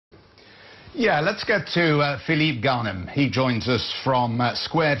Yeah, let's get to Philippe Ghanem. He joins us from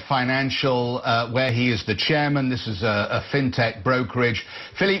Squared Financial, where he is the chairman. This is a FinTech brokerage.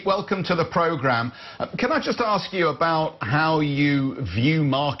 Philippe, welcome to the program. Can I just ask you about how you view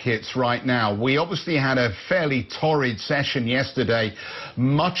markets right now? We obviously had a fairly torrid session yesterday,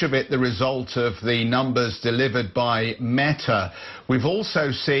 much of it the result of the numbers delivered by Meta. We've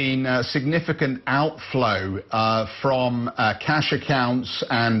also seen significant outflow from cash accounts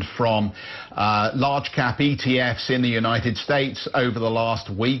and from large cap ETFs in the United States over the last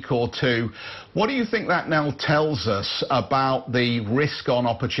week or two. What do you think that now tells us about the risk on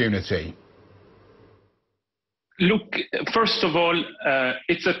opportunity? Look, first of all,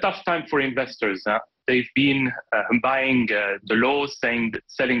 it's a tough time for investors. They've been buying the lows,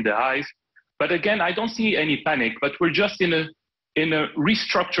 selling the highs. But again, I don't see any panic, but we're just in a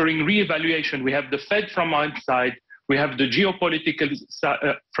restructuring, reevaluation. We have the Fed from one side, we have the geopolitical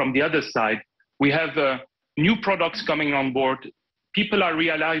from the other side. We have new products coming on board. People are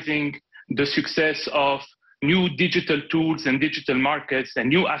realizing the success of new digital tools and digital markets and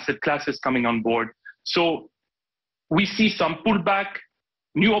new asset classes coming on board. So we see some pullback,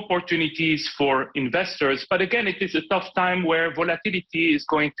 new opportunities for investors. But again, it is a tough time where volatility is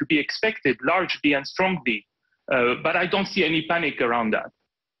going to be expected largely and strongly. But I don't see any panic around that.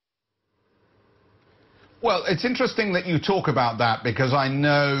 Well, it's interesting that you talk about that, because I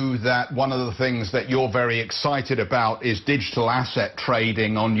know that one of the things that you're very excited about is digital asset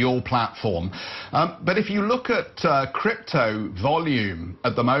trading on your platform. But if you look at crypto volume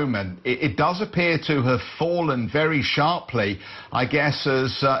at the moment, it does appear to have fallen very sharply, I guess,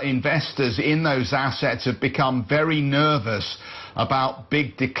 as investors in those assets have become very nervous about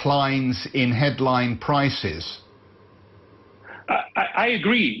big declines in headline prices. I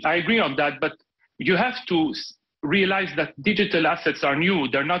agree on that, but you have to realize that digital assets are new.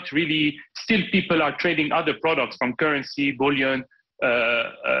 They're not really, still people are trading other products from currency, bullion,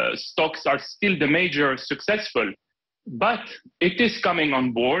 stocks are still the major successful, but it is coming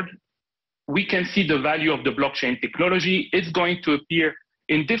on board. We can see the value of the blockchain technology. It's going to appear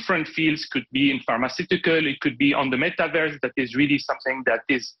in different fields, could be in pharmaceutical, it could be on the metaverse. That is really something that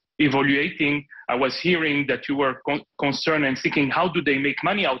is evaluating. I was hearing that you were concerned and thinking, how do they make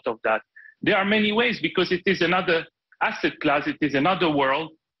money out of that? There are many ways, because it is another asset class. It is another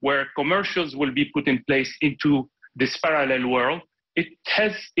world where commercials will be put in place into this parallel world.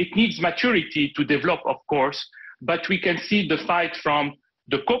 It needs maturity to develop, of course, but we can see the fight from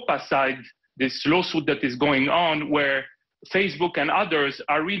the COPA side, this lawsuit that is going on, where Facebook and others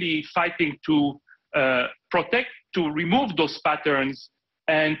are really fighting to protect, to remove those patterns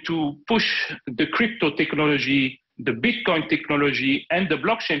and to push the crypto technology, the Bitcoin technology and the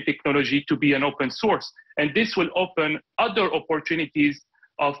blockchain technology to be an open source. And this will open other opportunities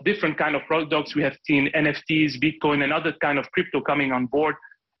of different kind of products. We have seen NFTs, Bitcoin, and other kind of crypto coming on board.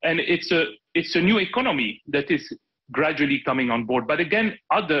 And it's a new economy that is gradually coming on board. But again,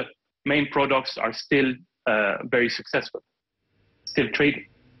 other main products are still very successful, still trading.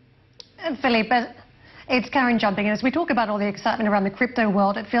 Philippe, it's Karen jumping in. As we talk about all the excitement around the crypto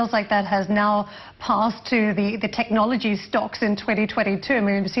world, it feels like that has now passed to the technology stocks in 2022. I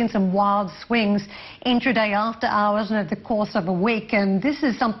mean, we've seen some wild swings intraday, after hours, and over the course of a week. And this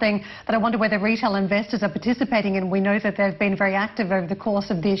is something that I wonder whether retail investors are participating in. We know that they've been very active over the course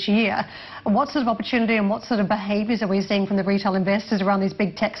of this year. What sort of opportunity and what sort of behaviors are we seeing from the retail investors around these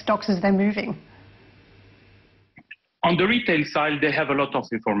big tech stocks as they're moving? On the retail side, they have a lot of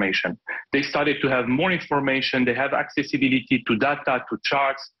information. They started to have more information. They have accessibility to data, to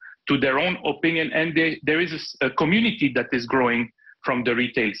charts, to their own opinion. And there is a community that is growing from the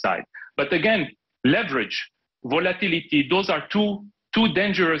retail side. But again, leverage, volatility, those are two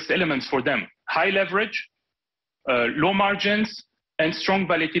dangerous elements for them. High leverage, low margins, and strong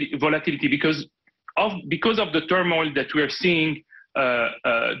volatility because of the turmoil that we're seeing,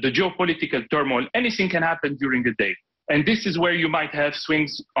 the geopolitical turmoil. Anything can happen during the day. And this is where you might have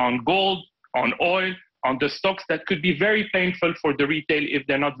swings on gold, on oil, on the stocks that could be very painful for the retail if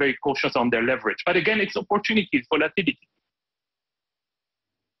they're not very cautious on their leverage. But again, it's opportunities, volatility.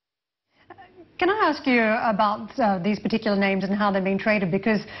 Can I ask you about these particular names and how they're being traded?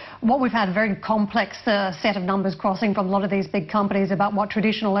 Because what we've had a very complex set of numbers crossing from a lot of these big companies about what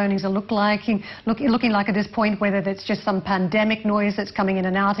traditional earnings are looking like at this point, whether it's just some pandemic noise that's coming in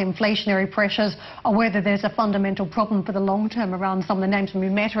and out, inflationary pressures, or whether there's a fundamental problem for the long term around some of the names, from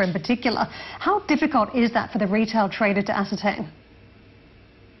Meta in particular. How difficult is that for the retail trader to ascertain?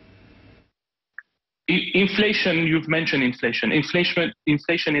 Inflation, you've mentioned inflation.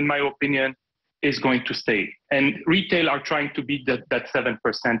 Inflation, in my opinion, is going to stay. And retail are trying to beat that 7%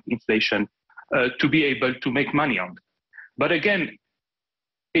 inflation to be able to make money on. But again,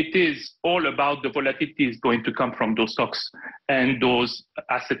 it is all about the volatility is going to come from those stocks and those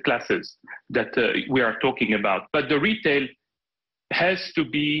asset classes that we are talking about. But the retail has to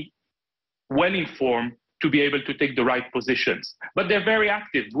be well informed to be able to take the right positions. But they're very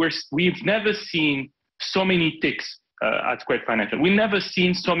active. We've never seen so many ticks at Squared Financial. We've never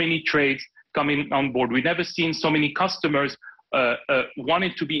seen so many trades coming on board. We've never seen so many customers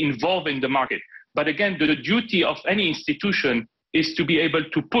wanting to be involved in the market. But again, the duty of any institution is to be able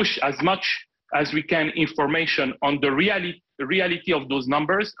to push as much as we can information on the reality of those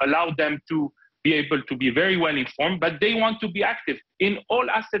numbers, allow them to be able to be very well informed, but they want to be active in all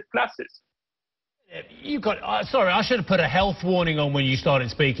asset classes. You got. Sorry, I should have put a health warning on when you started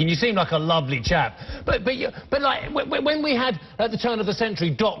speaking. You seem like a lovely chap, but like when we had at the turn of the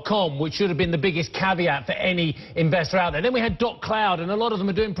century .com, which should have been the biggest caveat for any investor out there. Then we had .cloud, and a lot of them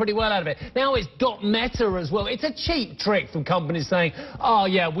are doing pretty well out of it. Now it's .meta as well. It's a cheap trick from companies saying, "Oh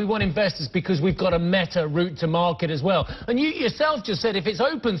yeah, we want investors because we've got a meta route to market as well." And you yourself just said if it's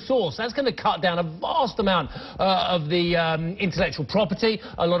open source, that's going to cut down a vast amount of the intellectual property,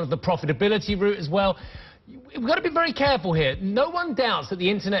 a lot of the profitability route as well. We've got to be very careful here. No one doubts that the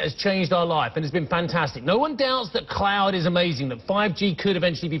internet has changed our life and has been fantastic. No one doubts that cloud is amazing, that 5G could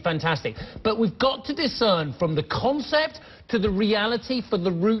eventually be fantastic. But we've got to discern from the concept to the reality for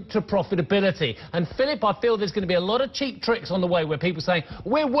the route to profitability. And Philip, I feel there's going to be a lot of cheap tricks on the way where people are saying,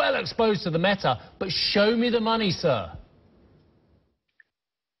 we're well exposed to the meta, but show me the money, sir.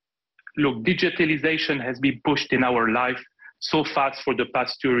 Look, digitalization has been pushed in our life so fast for the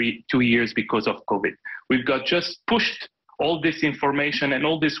past 2 years because of COVID. We've got just pushed all this information and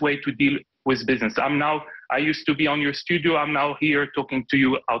all this way to deal with business. I used to be on your studio. I'm now here talking to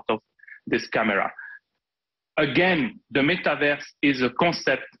you out of this camera. Again, the metaverse is a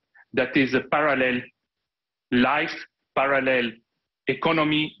concept that is a parallel life, parallel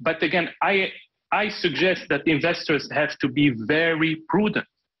economy. But again, I suggest that investors have to be very prudent.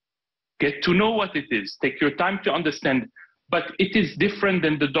 Get to know what it is. Take your time to understand. But it is different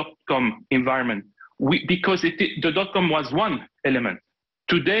than the .com environment because the .com was one element.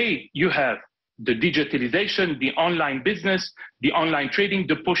 Today, you have the digitalization, the online business, the online trading,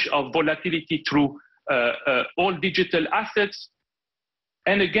 the push of volatility through all digital assets.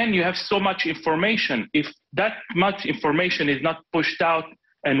 And again, you have so much information. If that much information is not pushed out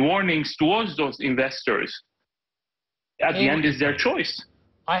and warnings towards those investors, at the end is their choice.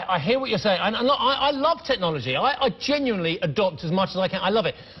 I hear what you're saying, and I love technology. I genuinely adopt as much as I can. I love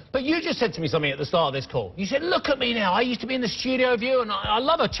it. But you just said to me something at the start of this call. You said, look at me now. I used to be in the studio with you, and I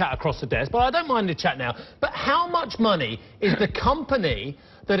love a chat across the desk, but I don't mind the chat now. But how much money is the company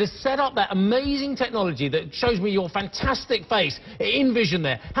that has set up that amazing technology that shows me your fantastic face, InVision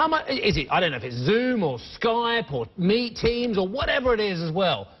there? How much is it? I don't know if it's Zoom or Skype or Meet, Teams or whatever it is as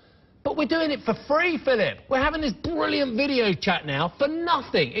well. But we're doing it for free, Philip. We're having this brilliant video chat now for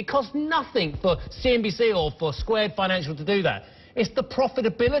nothing. It costs nothing for CNBC or for Squared Financial to do that. It's the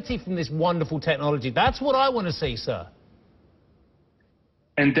profitability from this wonderful technology. That's what I want to see, sir.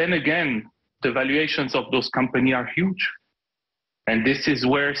 And then again, the valuations of those companies are huge. And this is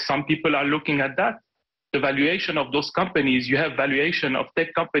where some people are looking at that. The valuation of those companies, you have valuation of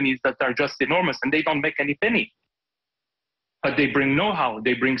tech companies that are just enormous and they don't make any penny. But they bring know-how,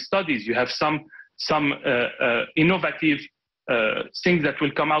 they bring studies. You have some innovative things that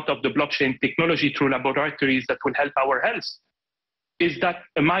will come out of the blockchain technology through laboratories that will help our health.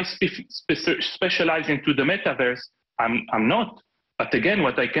 Am I specialized into the metaverse? I'm not. But again,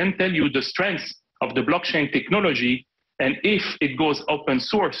 what I can tell you, the strength of the blockchain technology, and if it goes open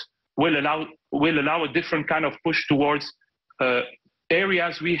source, will allow a different kind of push towards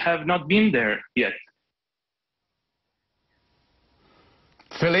areas we have not been there yet.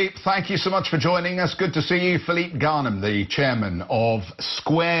 Philippe, thank you so much for joining us. Good to see you. Philippe Ghanem, the chairman of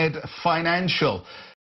Squared Financial.